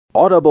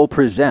Audible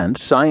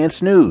presents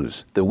Science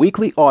News, the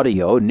weekly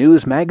audio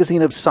news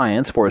magazine of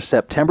science for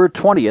September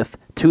 20th,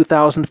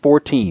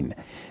 2014,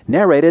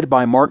 narrated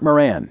by Mark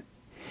Moran.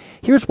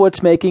 Here's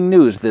what's making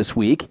news this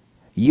week.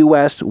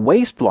 U.S.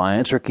 waste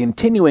lines are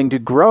continuing to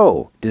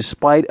grow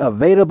despite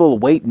available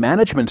weight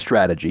management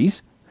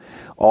strategies.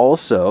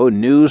 Also,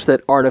 news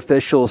that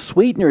artificial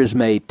sweeteners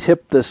may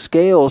tip the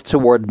scales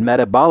toward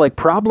metabolic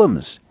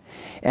problems.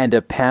 And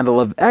a panel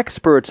of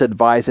experts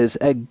advises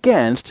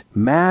against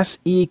mass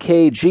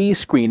EKG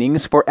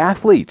screenings for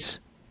athletes.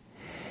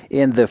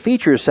 In the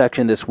features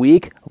section this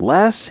week,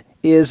 less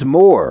is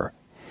more.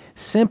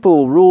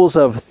 Simple rules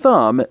of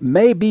thumb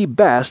may be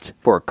best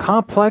for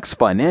complex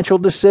financial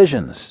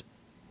decisions.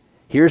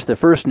 Here's the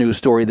first news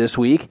story this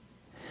week.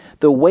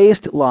 The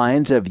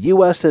waistlines of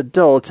U.S.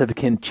 adults have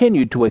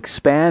continued to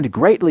expand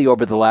greatly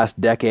over the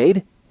last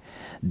decade.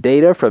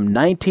 Data from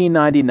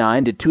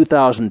 1999 to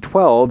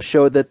 2012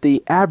 showed that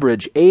the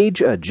average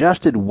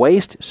age-adjusted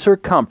waist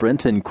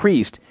circumference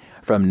increased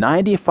from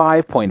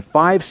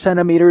 95.5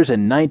 centimeters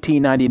in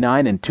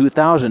 1999 and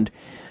 2000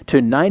 to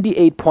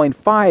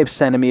 98.5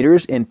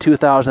 centimeters in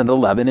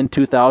 2011 and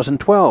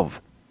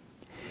 2012.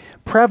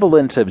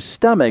 Prevalence of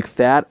stomach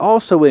fat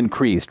also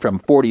increased from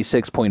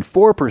 46.4%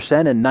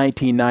 in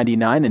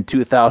 1999 and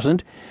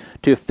 2000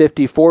 to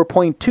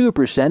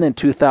 54.2% in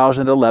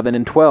 2011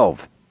 and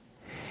 12.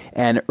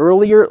 An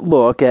earlier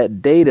look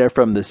at data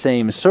from the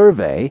same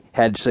survey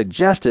had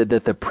suggested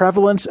that the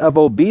prevalence of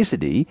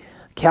obesity,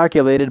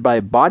 calculated by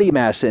body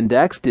mass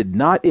index, did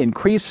not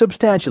increase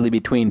substantially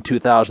between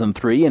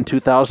 2003 and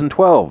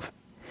 2012.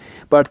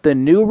 But the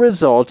new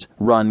results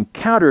run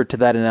counter to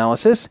that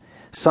analysis,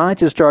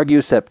 scientists argue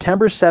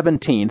September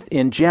 17th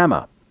in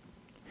JAMA.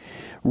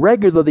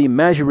 Regularly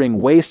measuring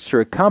waist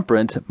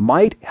circumference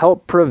might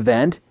help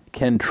prevent,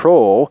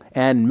 control,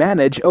 and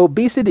manage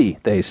obesity,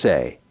 they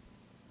say.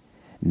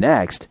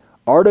 Next,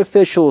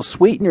 artificial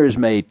sweeteners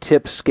may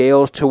tip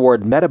scales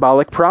toward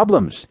metabolic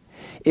problems.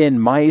 In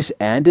mice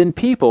and in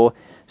people,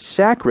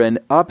 saccharin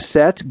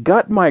upsets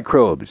gut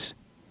microbes.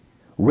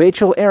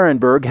 Rachel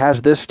Ehrenberg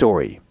has this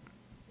story.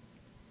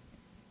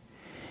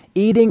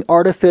 Eating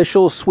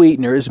artificial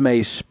sweeteners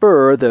may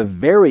spur the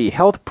very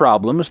health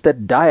problems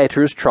that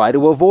dieters try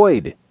to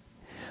avoid.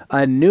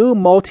 A new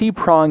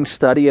multi-pronged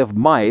study of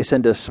mice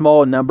and a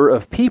small number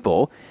of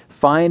people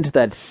finds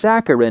that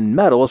saccharin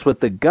meddles with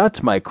the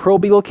gut's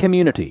microbial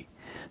community,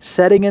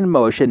 setting in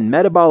motion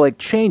metabolic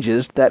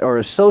changes that are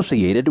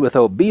associated with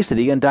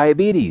obesity and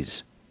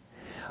diabetes.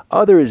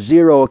 Other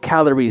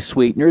zero-calorie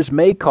sweeteners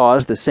may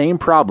cause the same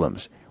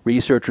problems,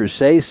 researchers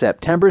say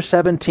September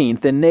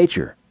 17th in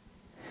Nature.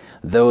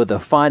 Though the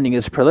finding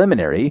is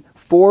preliminary,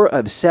 4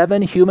 of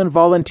 7 human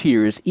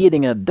volunteers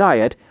eating a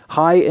diet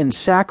high in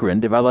saccharin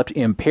developed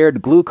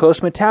impaired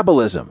glucose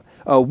metabolism,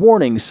 a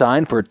warning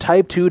sign for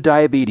type 2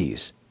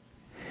 diabetes.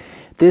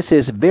 This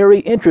is very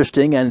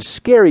interesting and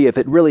scary if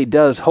it really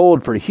does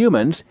hold for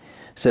humans,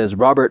 says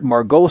Robert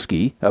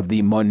Margolski of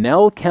the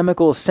Monell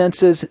Chemical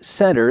Senses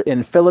Center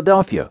in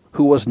Philadelphia,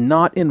 who was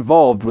not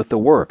involved with the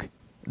work.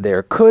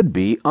 There could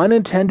be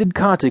unintended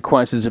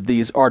consequences of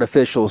these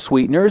artificial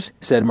sweeteners,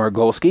 said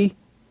Margolski.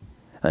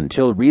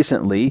 Until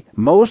recently,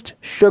 most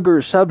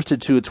sugar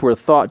substitutes were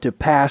thought to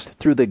pass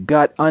through the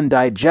gut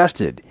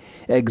undigested,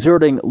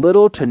 exerting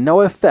little to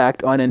no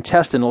effect on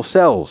intestinal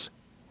cells.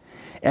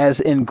 As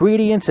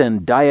ingredients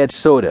in diet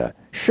soda,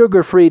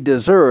 sugar-free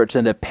desserts,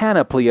 and a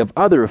panoply of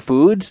other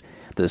foods,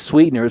 the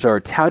sweeteners are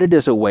touted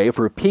as a way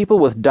for people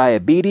with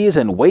diabetes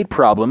and weight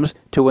problems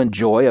to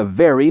enjoy a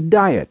varied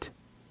diet.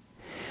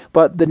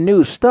 But the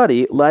new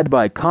study, led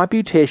by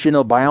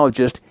computational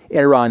biologist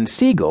Eran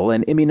Siegel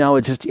and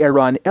immunologist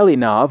Eran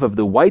Elinov of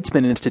the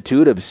Weizmann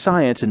Institute of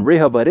Science in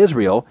Rehovot,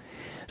 Israel,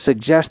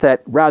 suggests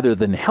that rather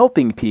than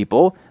helping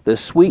people, the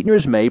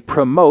sweeteners may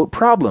promote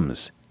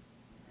problems.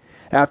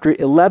 After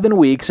 11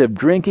 weeks of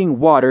drinking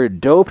water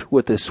doped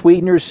with the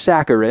sweeteners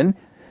saccharin,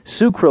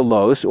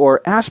 sucralose,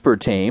 or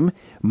aspartame,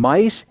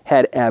 mice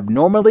had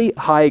abnormally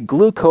high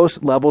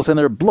glucose levels in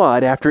their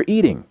blood after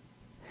eating.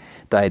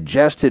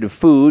 Digested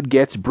food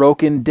gets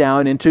broken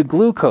down into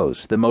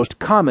glucose, the most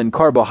common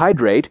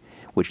carbohydrate,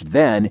 which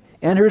then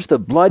enters the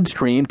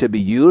bloodstream to be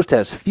used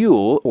as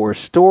fuel or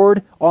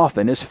stored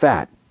often as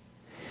fat.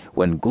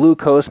 When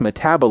glucose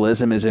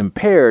metabolism is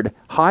impaired,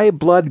 high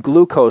blood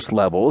glucose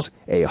levels,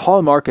 a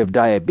hallmark of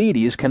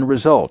diabetes, can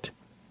result.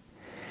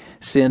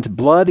 Since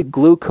blood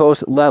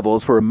glucose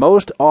levels were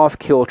most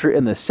off-kilter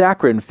in the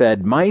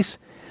saccharin-fed mice,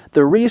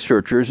 the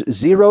researchers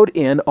zeroed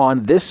in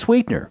on this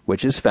sweetener,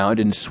 which is found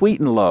in Sweet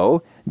and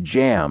Low,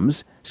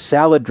 jams,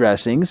 salad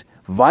dressings,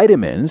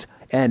 vitamins,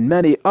 and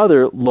many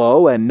other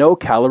low and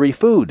no-calorie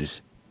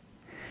foods.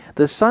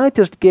 The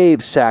scientists gave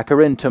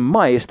saccharin to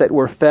mice that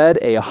were fed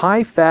a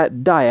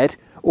high-fat diet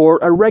or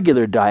a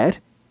regular diet.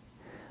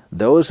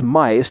 Those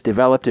mice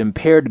developed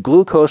impaired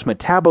glucose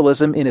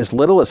metabolism in as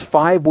little as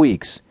 5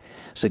 weeks,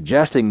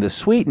 suggesting the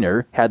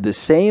sweetener had the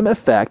same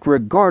effect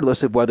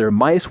regardless of whether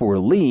mice were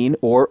lean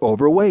or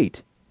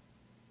overweight.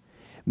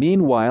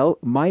 Meanwhile,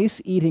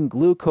 mice eating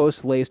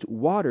glucose-laced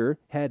water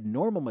had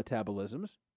normal metabolisms.